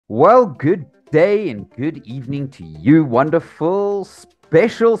Well, good day and good evening to you, wonderful,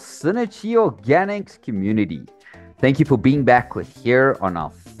 special SynerChi Organics community. Thank you for being back with here on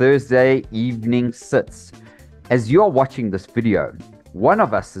our Thursday evening sits. As you're watching this video, one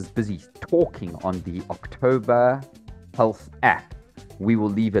of us is busy talking on the October Health app. We will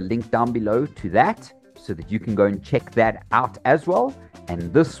leave a link down below to that so that you can go and check that out as well.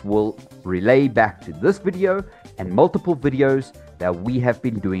 And this will relay back to this video and multiple videos that we have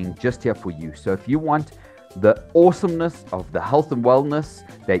been doing just here for you. So if you want the awesomeness of the health and wellness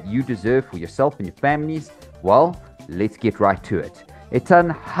that you deserve for yourself and your families, well, let's get right to it.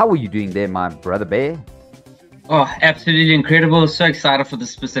 Etan, how are you doing there, my brother bear? Oh, absolutely incredible. So excited for this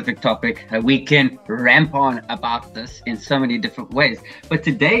specific topic. We can ramp on about this in so many different ways. But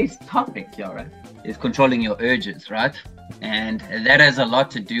today's topic, Kiara, is controlling your urges, right? And that has a lot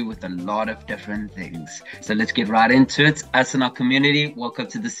to do with a lot of different things. So let's get right into it. Us and our community, welcome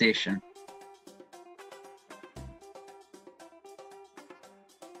to the session.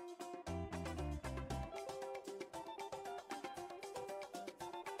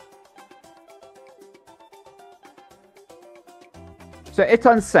 So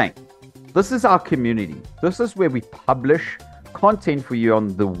Etan's saying, this is our community. This is where we publish content for you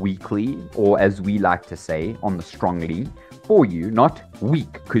on the weekly, or as we like to say, on the strongly, for you, not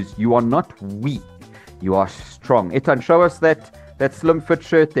weak, because you are not weak. You are strong. Etan, show us that slim fit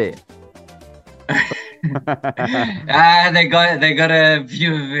shirt there. They got a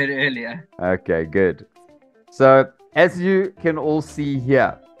view of it earlier. Okay, good. So as you can all see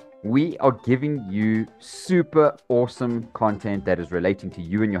here, we are giving you super awesome content that is relating to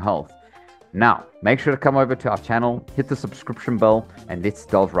you and your health. Now, make sure to come over to our channel, hit the subscription bell, and let's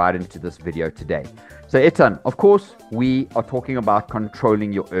delve right into this video today. So Etan, of course, we are talking about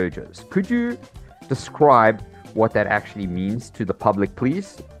controlling your urges. Could you describe what that actually means to the public,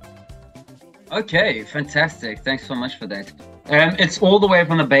 please? Okay, fantastic. Thanks so much for that. It's all the way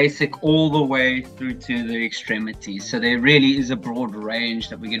from the basic all the way through to the extremities. So there really is a broad range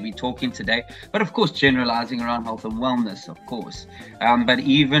that we're going to be talking today. But of course, generalizing around health and wellness, of course. But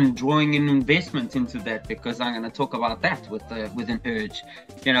even drawing an investment into that, because I'm going to talk about that with an urge.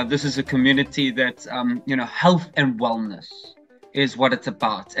 You know, this is a community that, health and wellness is what it's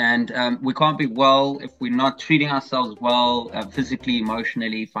about, and we can't be well if we're not treating ourselves well, physically,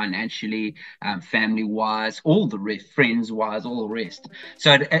 emotionally, financially, family wise, all the rest, friends wise, all the rest.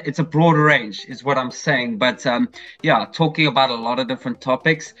 So it's a broader range is what I'm saying. But talking about a lot of different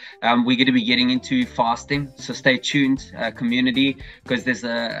topics. We're going to be getting into fasting, so stay tuned, community, because there's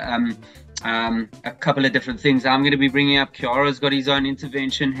a couple of different things I'm going to be bringing up. Kiara's got his own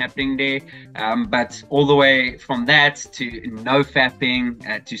intervention happening there, but all the way from that to no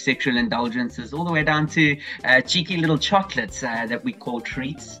fapping, to sexual indulgences, all the way down to cheeky little chocolates that we call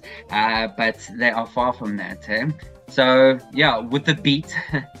treats, but they are far from that. So yeah, with the beat,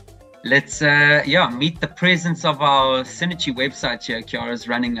 let's meet the presence of our SynerChi website here. Kiara's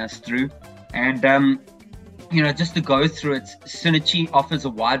running us through, and just to go through it, SynerChi offers a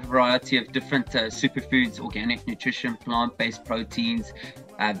wide variety of different superfoods, organic nutrition, plant-based proteins,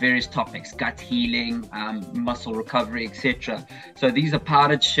 various topics, gut healing, muscle recovery, etc. So these are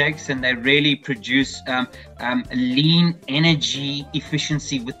powdered shakes, and they really produce lean energy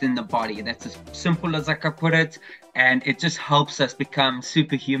efficiency within the body. That's as simple as I can put it. And it just helps us become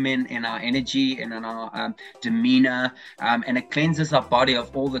superhuman in our energy and in our demeanor, and it cleanses our body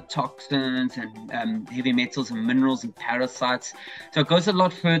of all the toxins and heavy metals and minerals and parasites. So it goes a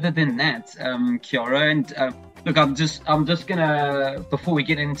lot further than that, Kiara. And look, I'm just gonna, before we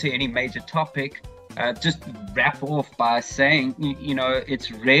get into any major topic, just wrap off by saying,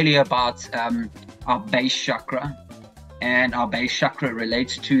 it's really about our base chakra, and our base chakra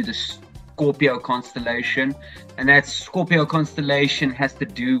relates to the Scorpio constellation, and that Scorpio constellation has to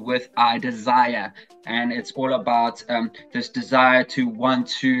do with our desire, and it's all about this desire to want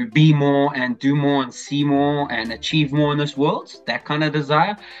to be more and do more and see more and achieve more in this world, that kind of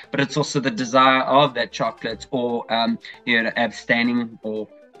desire. But it's also the desire of that chocolate, or abstaining or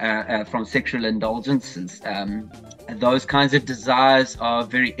from sexual indulgences. Those kinds of desires are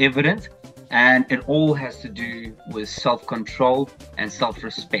very evident, and it all has to do with self-control and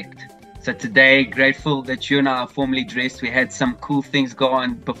self-respect. So today, grateful that you and I are formally dressed. We had some cool things go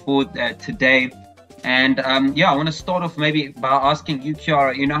on before today. And I want to start off maybe by asking you,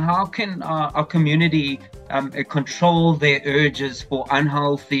 Kiara, how can our community control their urges for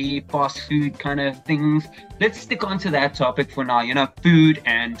unhealthy fast food kind of things? Let's stick on to that topic for now, food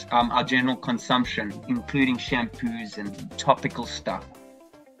and our general consumption, including shampoos and topical stuff.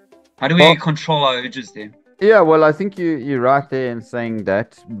 How do we control our urges there? Yeah, well, I think you're right there in saying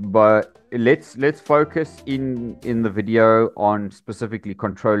that, but let's focus in the video on specifically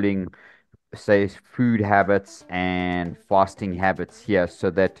controlling, say, food habits and fasting habits here, so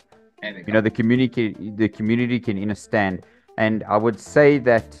that There we you go. know the community can understand. And I would say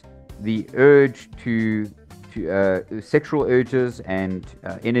that the urge to sexual urges and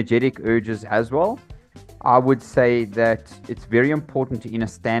energetic urges as well, I would say that it's very important to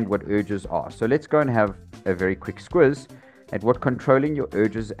understand what urges are. So let's go and have a very quick squiz at what controlling your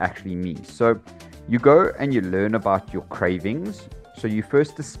urges actually means. So you go and you learn about your cravings. So you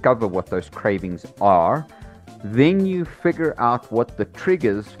first discover what those cravings are. Then you figure out what the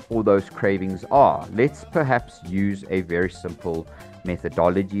triggers for those cravings are. Let's perhaps use a very simple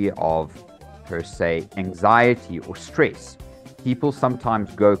methodology of, per se, anxiety or stress. People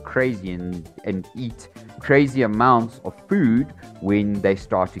sometimes go crazy and eat crazy amounts of food when they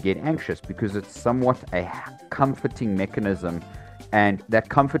start to get anxious, because it's somewhat a comforting mechanism. And that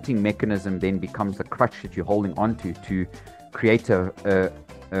comforting mechanism then becomes the crutch that you're holding onto to create a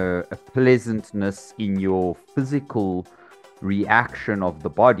pleasantness in your physical reaction of the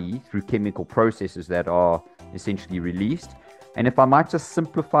body through chemical processes that are essentially released. And if I might just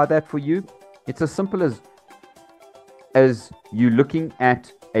simplify that for you, it's as simple as you looking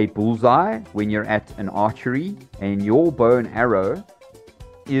at a bullseye when you're at an archery, and your bow and arrow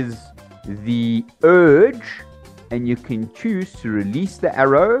is the urge, and you can choose to release the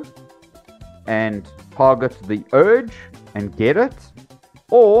arrow and target the urge and get it,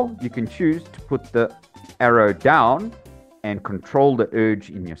 or you can choose to put the arrow down and control the urge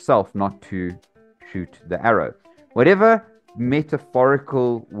in yourself not to shoot the arrow. Whatever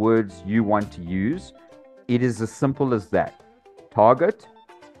metaphorical words you want to use, it is as simple as that. Target,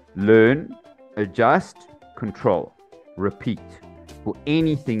 learn, adjust, control, repeat for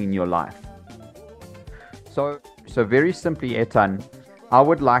anything in your life. So very simply, Etan, I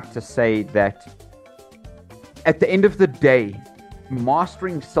would like to say that at the end of the day,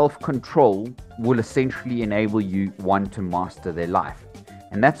 mastering self-control will essentially enable you, one, to master their life.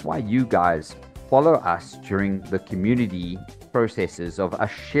 And that's why you guys follow us during the community processes of us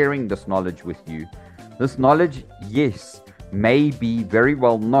sharing this knowledge with you. This knowledge, yes, may be very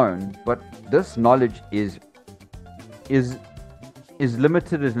well known, but this knowledge is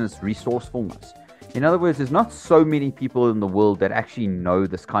limited in its resourcefulness. In other words, there's not so many people in the world that actually know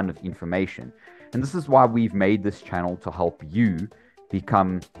this kind of information. And this is why we've made this channel, to help you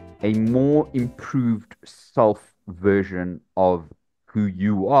become a more improved self version of who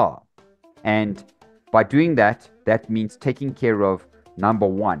you are. And by doing that, that means taking care of, number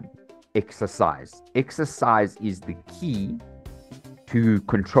one, exercise. Exercise is the key to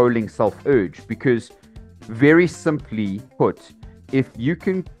controlling self-urge, because very simply put, if you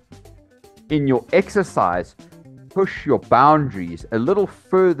can, in your exercise, push your boundaries a little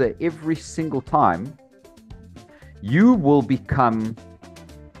further every single time, you will become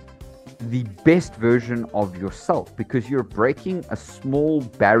the best version of yourself, because you're breaking a small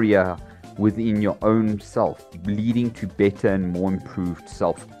barrier within your own self, leading to better and more improved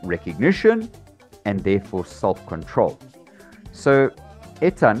self-recognition and therefore self-control. So,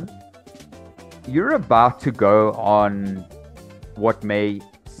 Etan, you're about to go on what may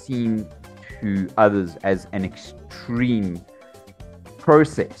seem to others as an extreme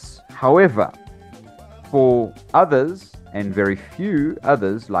process. However, for others, and very few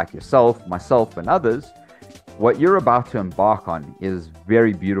others like yourself, myself, and others, what you're about to embark on is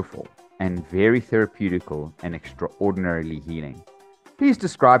very beautiful and very therapeutical and extraordinarily healing. Please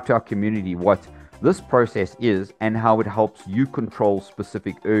describe to our community what this process is and how it helps you control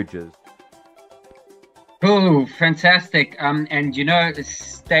specific urges. Oh, fantastic. And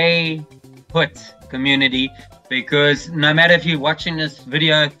stay put, community, because no matter if you're watching this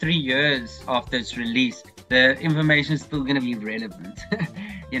video 3 years after it's released, the information is still going to be relevant.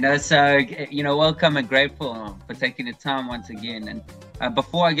 So welcome and grateful for taking the time once again. And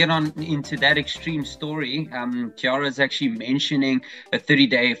before I get on into that extreme story, Kiara is actually mentioning a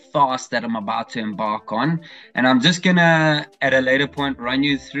 30-day fast that I'm about to embark on, and I'm just gonna at a later point run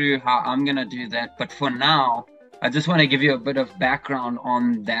you through how I'm gonna do that. But for now, I just want to give you a bit of background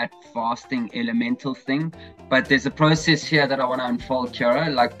on that fasting elemental thing. But there's a process here that I want to unfold,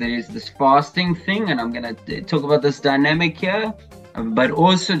 Kiara. Like, there's this fasting thing, and I'm going to talk about this dynamic here, but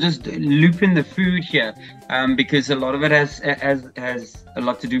also just loop in the food here, because a lot of it has a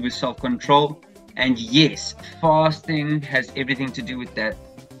lot to do with self-control. And yes, fasting has everything to do with that.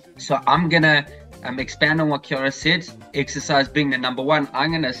 So I'm going to expand on what Kiara said, exercise being the number one.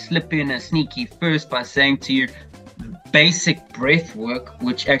 I'm going to slip in a sneaky first by saying to you, basic breath work,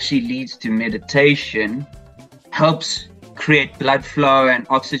 which actually leads to meditation, helps create blood flow and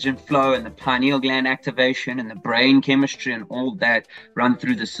oxygen flow, and the pineal gland activation and the brain chemistry and all that run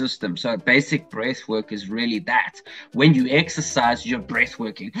through the system. So basic breath work is really that. When you exercise, you're breath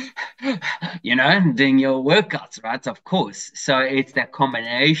working, doing your workouts, right? Of course. So it's that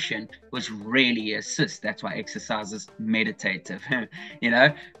combination which really assists. That's why exercise is meditative,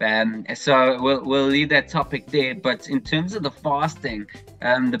 So we'll leave that topic there. But in terms of the fasting,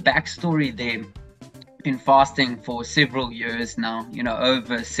 the backstory there, been fasting for several years now,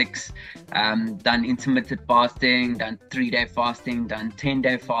 over 6, done intermittent fasting, done 3-day fasting, done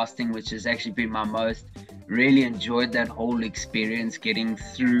 10-day fasting, which has actually been my most. Really enjoyed that whole experience, getting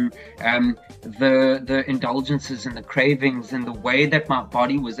through the indulgences and the cravings and the way that my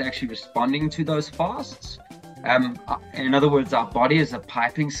body was actually responding to those fasts. In other words, our body is a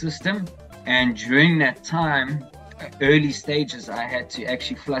piping system, and during that time, early stages, I had to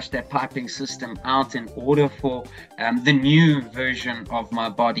actually flush that piping system out in order for the new version of my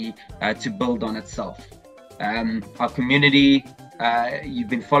body to build on itself. Our community, you've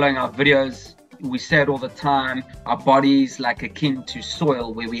been following our videos, we say it all the time, our body is like akin to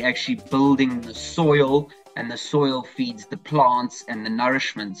soil, where we're actually building the soil, and the soil feeds the plants and the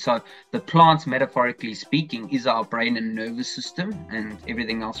nourishment. So the plants, metaphorically speaking, is our brain and nervous system and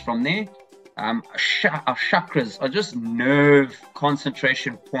everything else from there. Our chakras are just nerve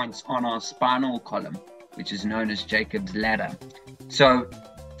concentration points on our spinal column, which is known as Jacob's ladder. So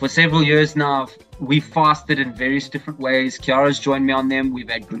for several years now, we've fasted in various different ways. Kiara's joined me on them. We've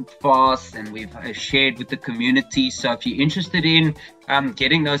had group fasts, and we've shared with the community. So if you're interested in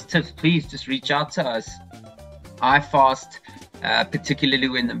getting those tips, please just reach out to us. I fast particularly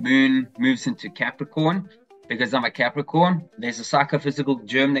when the moon moves into Capricorn. Because I'm a Capricorn, there's a psychophysical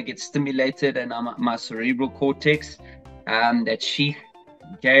germ that gets stimulated in my cerebral cortex. That sheath,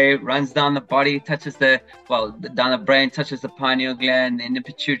 runs down the body, touches down the brain, touches the pineal gland, then the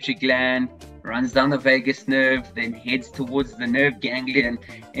pituitary gland, runs down the vagus nerve, then heads towards the nerve ganglion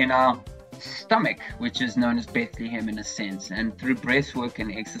in our stomach, which is known as Bethlehem in a sense. And through breath work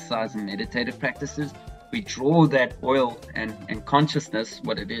and exercise and meditative practices, we draw that oil and consciousness,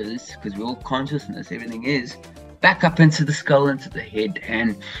 what it is, because we're all consciousness, everything is, back up into the skull, into the head,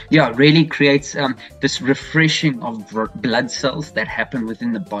 and really creates this refreshing of blood cells that happen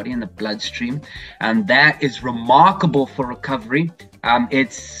within the body and the bloodstream, and that is remarkable for recovery.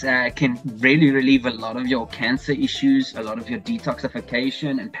 It can really relieve a lot of your cancer issues, a lot of your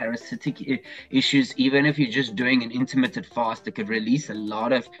detoxification and parasitic issues. Even if you're just doing an intermittent fast, it could release a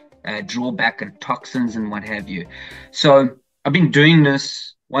lot of drawback and toxins and what have you. So I've been doing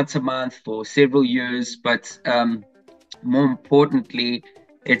this once a month for several years, but more importantly,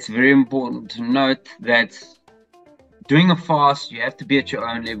 it's very important to note that doing a fast, you have to be at your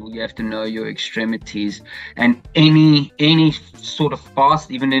own level. You have to know your extremities, and any sort of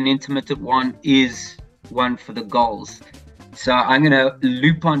fast, even an intermittent one, is one for the goals. So I'm going to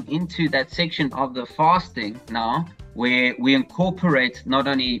loop on into that section of the fasting now, where we incorporate not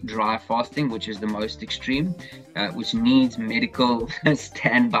only dry fasting, which is the most extreme, which needs medical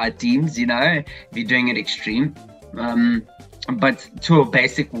standby teams, if you're doing it extreme, but to a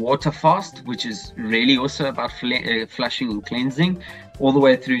basic water fast, which is really also about flushing and cleansing, all the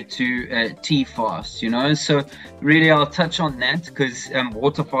way through to tea fast, So really I'll touch on that, because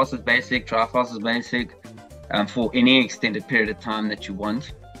water fast is basic, dry fast is basic, for any extended period of time that you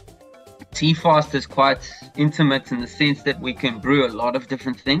want. Tea fast is quite intimate in the sense that we can brew a lot of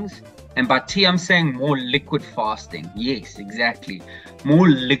different things. And by tea, I'm saying more liquid fasting. Yes, exactly. More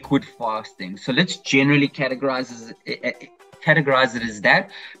liquid fasting. So let's generally categorize it as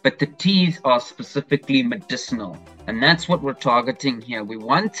that. But the teas are specifically medicinal. And that's what we're targeting here. We're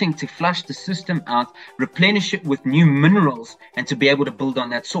wanting to flush the system out, replenish it with new minerals, and to be able to build on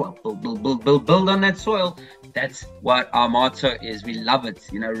that soil. Build on that soil. That's what our motto is. We love it.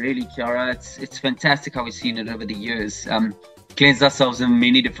 Really, Kiara, it's fantastic how we've seen it over the years. Cleanse ourselves in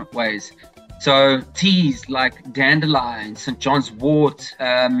many different ways. So teas like dandelion, St. John's wort,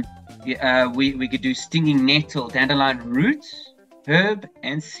 we could do stinging nettle, dandelion root, herb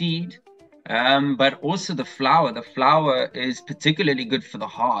and seed, but also the flower. The flower is particularly good for the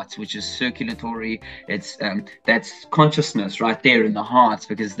heart, which is circulatory. It's that's consciousness right there in the heart,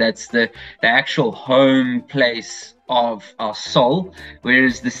 because that's the actual home place of our soul,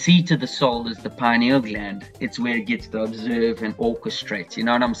 whereas the seat of the soul is the pineal gland. It's where it gets to observe and orchestrate. You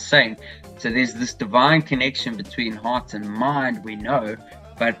know what I'm saying? So there's this divine connection between heart and mind, we know,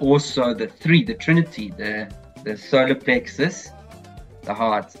 but also the Trinity, the solar plexus, the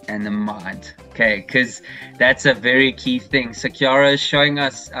heart, and the mind. Okay, because that's a very key thing. So Kiara is showing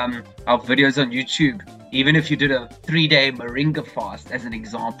us our videos on YouTube, Even if you did a 3-day moringa fast as an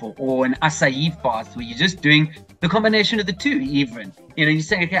example, or an acai fast where you're just doing the combination of the two, even, you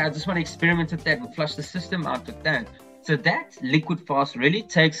say, okay, I just want to experiment with that and flush the system out with that. So that liquid fast really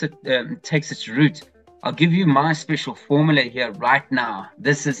takes its root. I'll give you my special formula here right now.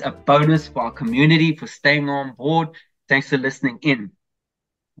 This is a bonus for our community for staying on board. Thanks for listening in.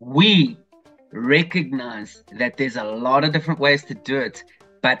 We recognize that there's a lot of different ways to do it,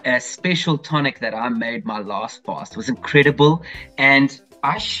 but a special tonic that I made my last fast was incredible, and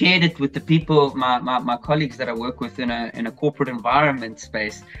I shared it with the people, my colleagues that I work with in a corporate environment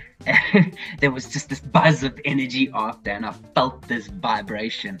space, and there was just this buzz of energy after, and I felt this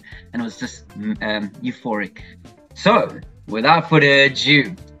vibration, and it was just euphoric. So without further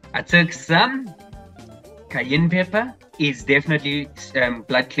ado, I took some cayenne pepper. Is definitely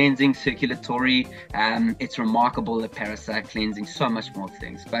blood cleansing, circulatory. It's remarkable, the parasite cleansing, so much more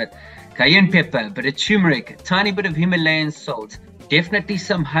things. But cayenne pepper, bit of turmeric, a tiny bit of Himalayan salt, definitely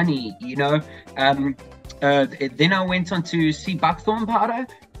some honey, then I went on to sea buckthorn powder,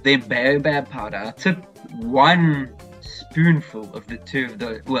 then baobab powder. I took 1 spoonful of the two of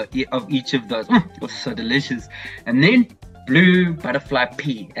those, well, of each of those. It was so delicious. And then blue butterfly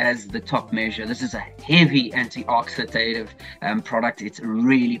pea as the top measure. This is a heavy antioxidative product. It's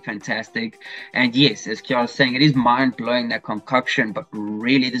really fantastic. And yes, as Kiara was saying, it is mind-blowing, that concoction, but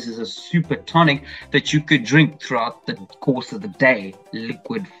really this is a super tonic that you could drink throughout the course of the day,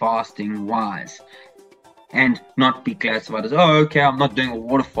 liquid fasting wise, and not be classified as, oh, okay, I'm not doing a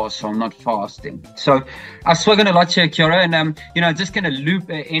water fast, so I'm not fasting. So I've spoken a lot here, Kiara, and just going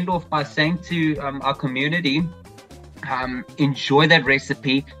to end off by saying to our community, enjoy that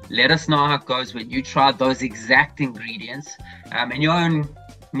recipe. Let us know how it goes when you try those exact ingredients and your own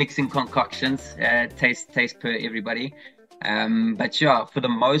mixing concoctions. Taste per everybody. But yeah, for the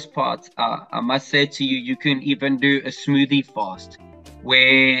most part, I must say to you, you can even do a smoothie fast,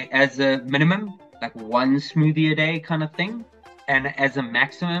 where as a minimum, like 1 smoothie a day kind of thing, and as a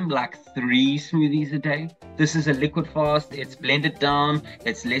maximum, like 3 smoothies a day. This is a liquid fast. It's blended down.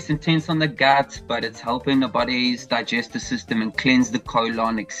 It's less intense on the gut, but it's helping the body's digestive system and cleanse the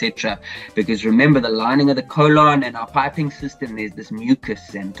colon, etc. Because remember, the lining of the colon and our piping system, there's this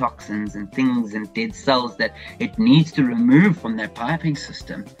mucus and toxins and things and dead cells that it needs to remove from that piping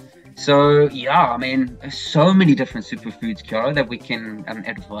system. So yeah, I mean, so many different superfoods, Kiara, that we can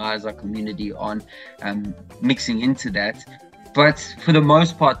advise our community on mixing into that. But for the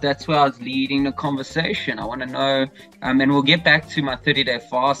most part, that's where I was leading the conversation. I want to know, and we'll get back to my 30-day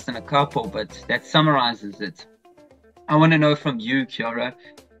fast in a couple, but that summarizes it. I want to know from you, Kiara,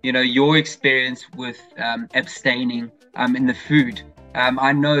 your experience with abstaining in the food.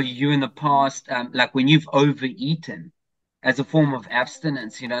 I know you in the past, like when you've overeaten as a form of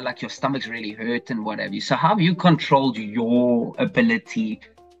abstinence, like your stomach's really hurt and what have you. So how have you controlled your ability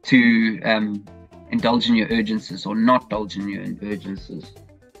to indulge in your urgencies or not indulge in your urgencies?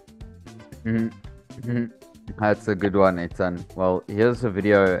 That's a good one, Ethan. Well, here's a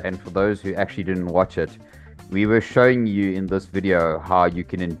video, and for those who actually didn't watch it, we were showing you in this video how you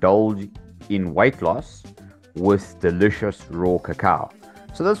can indulge in weight loss with delicious raw cacao.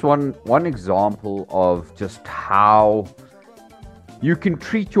 So that's one example of just how you can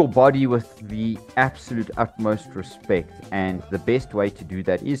treat your body with the absolute utmost respect, and the best way to do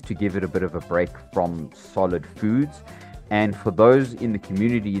that is to give it a bit of a break from solid foods. And for those in the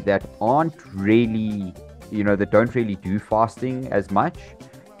community that aren't really, that don't really do fasting as much,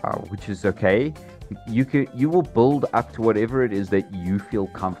 which is okay, you will build up to whatever it is that you feel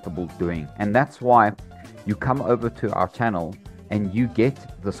comfortable doing. And that's why you come over to our channel and you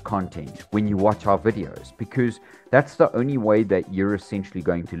get this content when you watch our videos, because that's the only way that you're essentially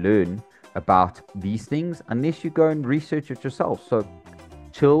going to learn about these things, unless you go and research it yourself. So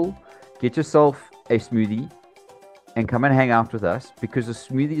chill, get yourself a smoothie and come and hang out with us, because a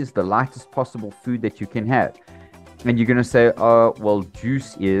smoothie is the lightest possible food that you can have. And you're going to say, oh, well,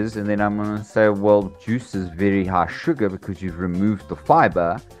 juice is, and then I'm going to say, well, juice is very high sugar because you've removed the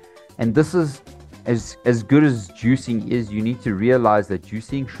fiber. And this is as good as juicing is, you need to realize that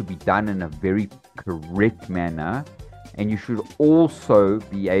juicing should be done in a very correct manner, and you should also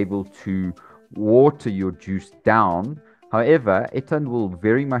be able to water your juice down. However, Ethan will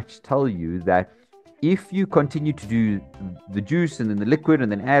very much tell you that if you continue to do the juice and then the liquid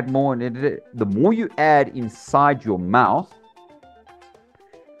and then add more, and the more you add inside your mouth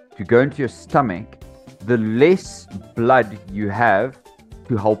to go into your stomach, the less blood you have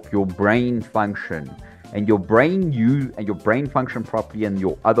to help your brain function, and your brain function properly, and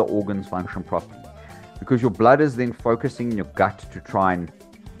your other organs function properly, because your blood is then focusing in your gut to try and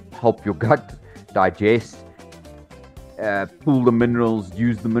help your gut digest, pull the minerals,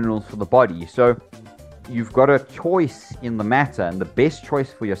 use the minerals for the body. So you've got a choice in the matter, and the best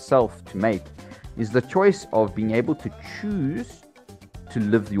choice for yourself to make is the choice of being able to choose to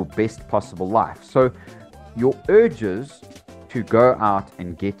live your best possible life. So your urges to go out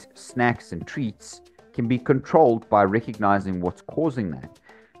and get snacks and treats can be controlled by recognizing what's causing that.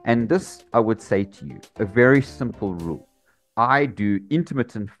 And this, I would say to you, a very simple rule. I do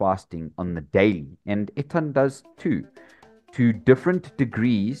intermittent fasting on the daily, and Etan does too, to different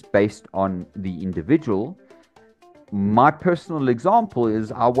degrees based on the individual. My personal example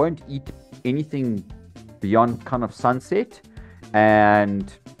is I won't eat anything beyond kind of sunset,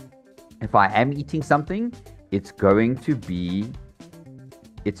 and if I am eating something, it's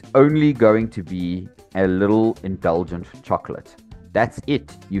only going to be a little indulgent chocolate. That's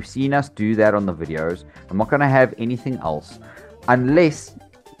it. You've seen us do that on the videos. I'm not going to have anything else unless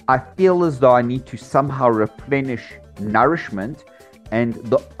I feel as though I need to somehow replenish nourishment. And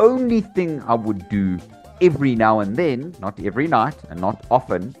the only thing I would do every now and then, not every night and not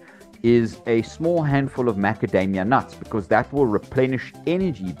often, is a small handful of macadamia nuts, because that will replenish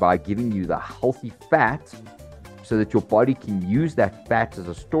energy by giving you the healthy fat so that your body can use that fat as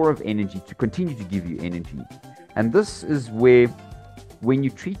a store of energy to continue to give you energy. And this is where, when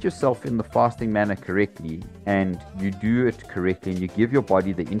you treat yourself in the fasting manner correctly and you do it correctly and you give your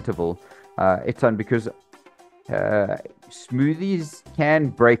body the interval, Etan, because smoothies can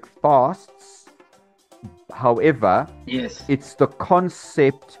break fasts. However, yes, it's the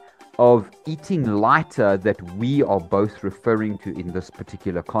concept of eating lighter that we are both referring to in this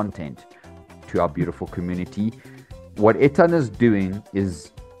particular content to our beautiful community. What Etan is doing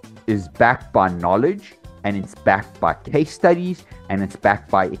is backed by knowledge, and it's backed by case studies, and it's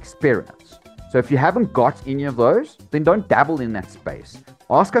backed by experience. So if you haven't got any of those, then don't dabble in that space.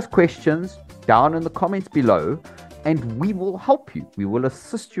 Ask us questions down in the comments below, and we will help you. We will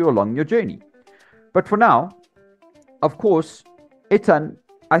assist you along your journey. But for now, of course, Etan,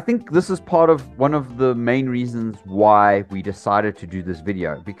 I think this is part of one of the main reasons why we decided to do this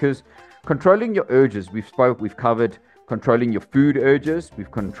video, because controlling your urges, we've covered controlling your food urges,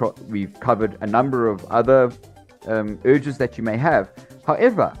 we've covered a number of other urges that you may have.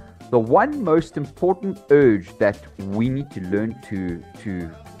 However, the one most important urge that we need to learn to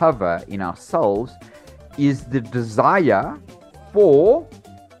cover in ourselves is the desire for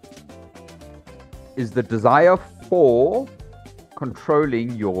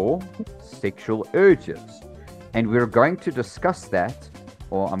controlling your sexual urges. And we're going to discuss that,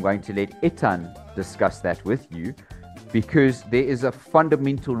 or I'm going to let Etan discuss that with you, because there is a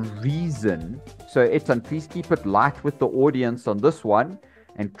fundamental reason. So Etan, please keep it light with the audience on this one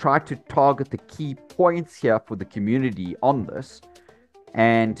and try to target the key points here for the community on this,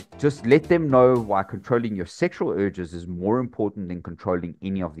 and just let them know why controlling your sexual urges is more important than controlling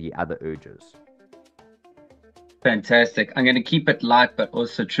any of the other urges. Fantastic. I'm going to keep it light, but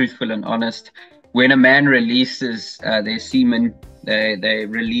also truthful and honest. When a man releases their semen, they're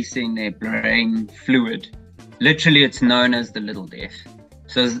releasing their brain fluid. Literally, it's known as the little death.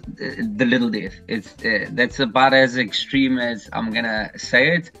 So the little death. It's that's about as extreme as I'm going to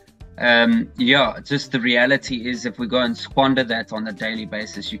say it. Yeah, just the reality is, if we go and squander that on a daily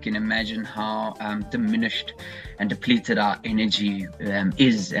basis, you can imagine how diminished and depleted our energy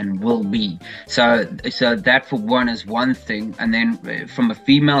is and will be. So that for one is one thing. And then from a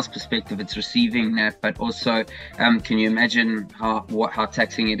female's perspective, it's receiving that, but also can you imagine how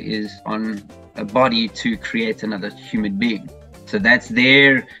taxing it is on a body to create another human being? So that's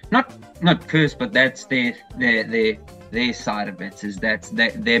their not curse, but that's their side of it, is that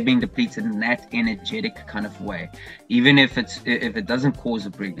they're being depleted in that energetic kind of way, even if it doesn't cause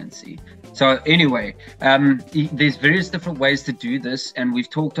a pregnancy. So anyway, there's various different ways to do this, and we've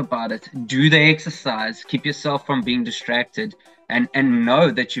talked about it. Do the exercise, keep yourself from being distracted, and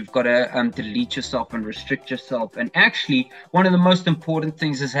know that you've got to delete yourself and restrict yourself. And actually, one of the most important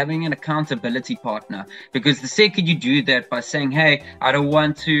things is having an accountability partner, because the second you do that by saying, hey, I don't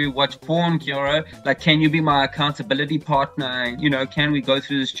want to watch porn, Kiara, like, can you be my accountability partner? You know, can we go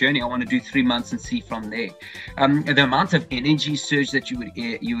through this journey? I want to do 3 months and see from there. The amount of energy surge that you would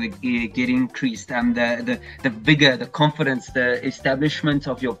get increased, the vigor, the confidence, the establishment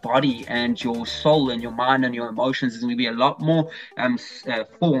of your body and your soul and your mind and your emotions is going to be a lot more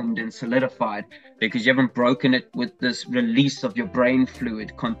formed and solidified, because you haven't broken it with this release of your brain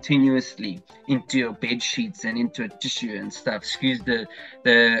fluid continuously into your bed sheets and into a tissue and stuff. Excuse the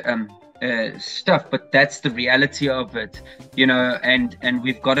stuff, but that's the reality of it, you know. And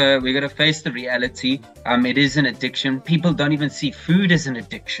we've got to face the reality. It is an addiction. People don't even see food as an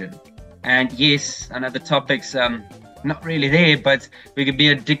addiction. And yes, I know the topic's not really there, but we can be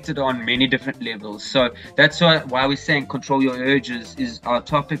addicted on many different levels. So that's why we're saying control your urges is our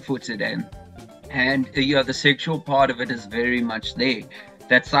topic for today. And the sexual part of it is very much there.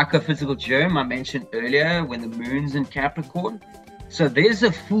 That psychophysical germ I mentioned earlier, when the moon's in Capricorn. So there's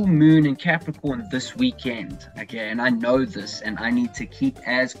a full moon in Capricorn this weekend, okay? And I know this, and I need to keep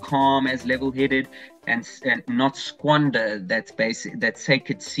as calm, as level-headed, and not squander that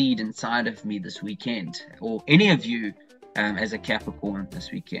sacred seed inside of me this weekend, or any of you as a Capricorn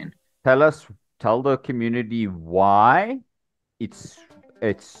this weekend. Tell the community why it's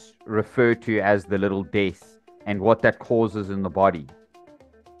referred to as the little death and what that causes in the body.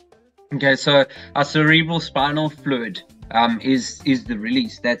 Okay, so our cerebral spinal fluid is the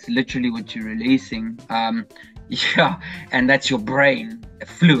release. That's literally what you're releasing. Yeah, and that's your brain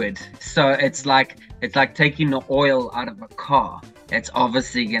fluid. So it's like taking the oil out of a car. It's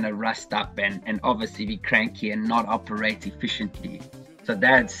obviously gonna rust up and obviously be cranky and not operate efficiently. So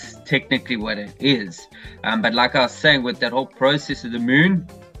that's technically what it is. But like I was saying, with that whole process of the moon,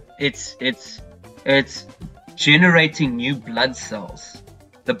 it's generating new blood cells.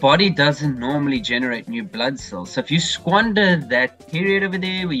 The body doesn't normally generate new blood cells. So if you squander that period over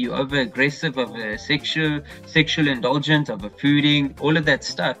there where you're over aggressive, over sexual indulgent, over fooding, all of that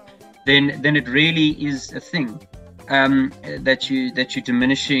stuff, then it really is a thing that you're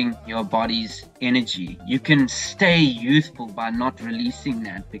diminishing your body's energy. You can stay youthful by not releasing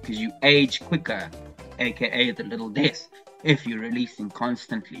that, because you age quicker, aka the little death, if you're releasing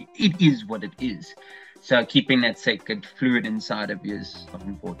constantly. It is what it is. So keeping that sacred fluid inside of you is of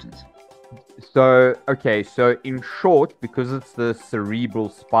importance. So, okay, so in short, because it's the cerebral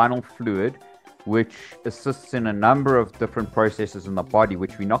spinal fluid, which assists in a number of different processes in the body,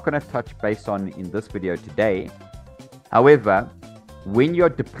 which we're not going to touch base on in this video today. However, when you're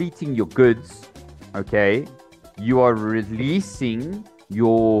depleting your goods, okay, you are releasing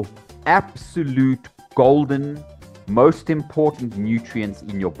your absolute golden, most important nutrients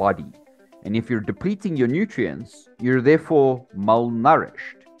in your body. And if you're depleting your nutrients, you're therefore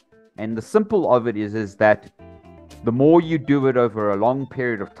malnourished. And the simple of it is that the more you do it over a long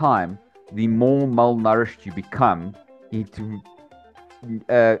period of time, the more malnourished you become.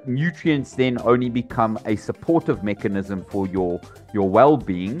 Nutrients then only become a supportive mechanism for your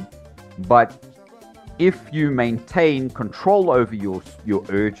well-being. But if you maintain control over your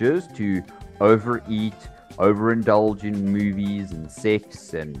urges to overeat, overindulge in movies and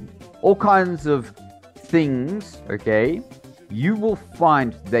sex and all kinds of things, okay, you will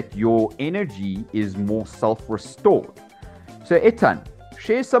find that your energy is more self-restored. So Etan,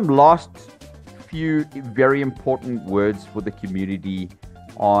 share some last few very important words for the community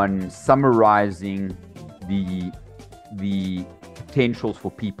on summarizing the potentials for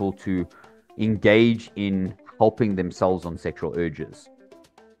people to engage in helping themselves on sexual urges.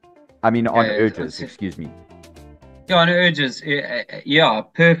 Urges, excuse me. Yeah, on urges. Yeah,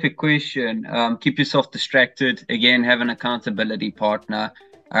 perfect question. Keep yourself distracted. Again, have an accountability partner.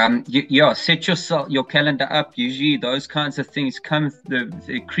 Set your calendar up. Usually those kinds of things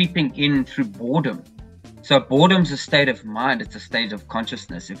they're creeping in through boredom. So boredom's a state of mind. It's a state of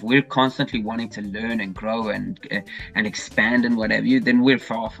consciousness. If we're constantly wanting to learn and grow and expand and whatever, then we're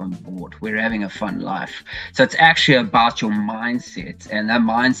far from bored. We're having a fun life. So it's actually about your mindset, and that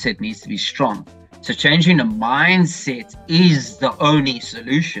mindset needs to be strong. So changing the mindset is the only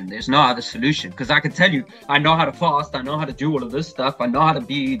solution. There's no other solution. Because I can tell you, I know how to fast. I know how to do all of this stuff. I know how to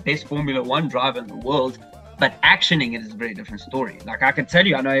be best Formula 1 driver in the world. But actioning it is a very different story. Like I can tell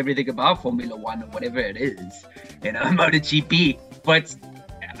you, I know everything about Formula 1 or whatever it is, MotoGP, but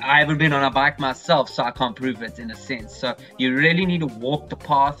I haven't been on a bike myself, so I can't prove it in a sense. So you really need to walk the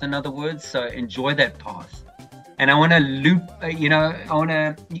path, in other words, so enjoy that path. And I want to loop,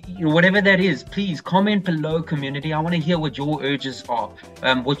 whatever that is, please comment below, community. I want to hear what your urges are,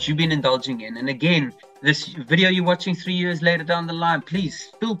 what you've been indulging in. And again, this video you're watching 3 years later down the line, please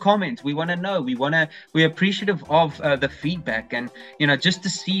still comment. We want to know. We're appreciative of the feedback, and just to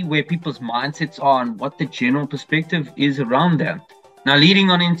see where people's mindsets are and what the general perspective is around them. Now, leading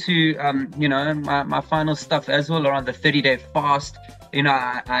on into my final stuff as well around the 30-day fast.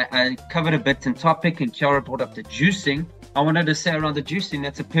 I covered a bit in topic, and Kiara brought up the juicing. I wanted to say around the juicing,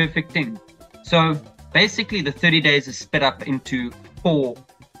 that's a perfect thing. So basically, the 30 days is split up into 4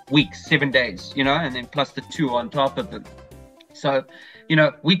 weeks, 7 days, and then plus the 2 on top of it. So,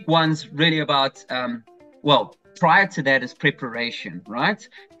 week 1's really about, prior to that is preparation, right?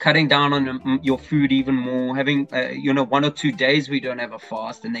 Cutting down on your food even more, having, 1 or 2 days we don't have a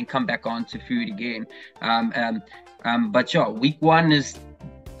fast, and then come back on to food again. But yeah, week 1 is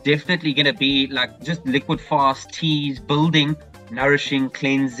definitely going to be like just liquid fast teas, building, nourishing,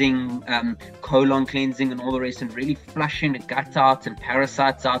 cleansing, colon cleansing and all the rest, and really flushing the gut out and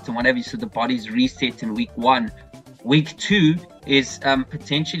parasites out and whatever, so the body's reset in week 1. Week 2 is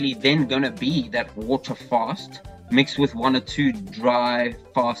potentially then going to be that water fast mixed with 1 or 2 dry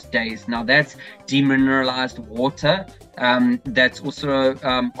fast days. Now that's demineralized water. That's also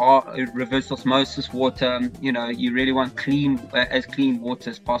our reverse osmosis water. You know, you really want clean, as clean water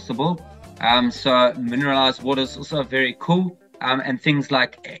as possible. So mineralized water is also very cool. And things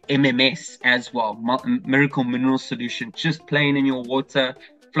like MMS as well, miracle mineral solution, just plain in your water,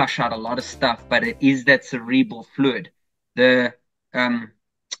 flush out a lot of stuff, but it is that cerebral fluid. The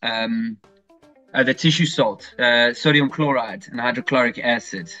tissue salt, sodium chloride and hydrochloric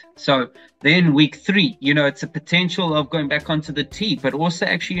acid. So then week 3, you know, it's a potential of going back onto the tea, but also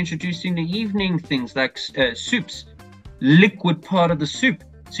actually introducing the evening things like soups, liquid part of the soup.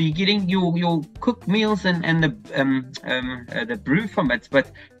 So you're getting your cooked meals and the brew from it,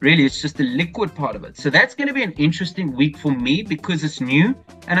 but really it's just the liquid part of it. So that's going to be an interesting week for me because it's new,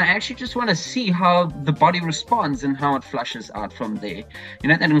 and I actually just want to see how the body responds and how it flushes out from there. You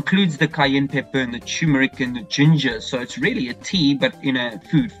know, that includes the cayenne pepper and the turmeric and the ginger. So it's really a tea, but in a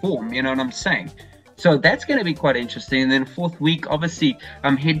food form. You know what I'm saying? So that's going to be quite interesting. And then 4th week, obviously,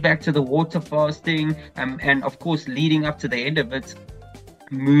 head back to the water fasting, and of course, leading up to the end of it,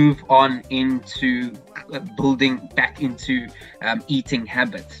 move on into building back into eating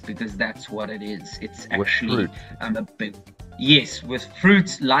habits, because that's what it is. It's actually a big, yes, with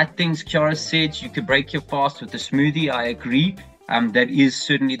fruits, light things. Kiara said you could break your fast with a smoothie. I agree. That is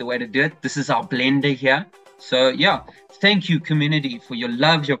certainly the way to do it. This is our blender here. So yeah, thank you, community, for your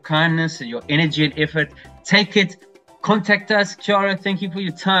love, your kindness, and your energy and effort. Take it, contact us. Kiara, thank you for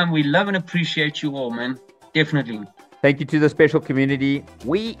your time. We love and appreciate you all, man. Definitely. Thank you to the special community.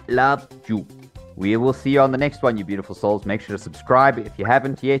 We love you. We will see you on the next one, you beautiful souls. Make sure to subscribe if you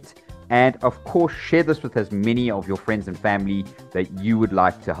haven't yet. And of course, share this with as many of your friends and family that you would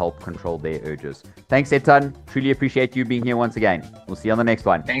like to help control their urges. Thanks, Etan. Truly appreciate you being here once again. We'll see you on the next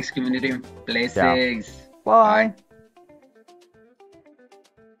one. Thanks, community. Blessings. Ciao. Bye.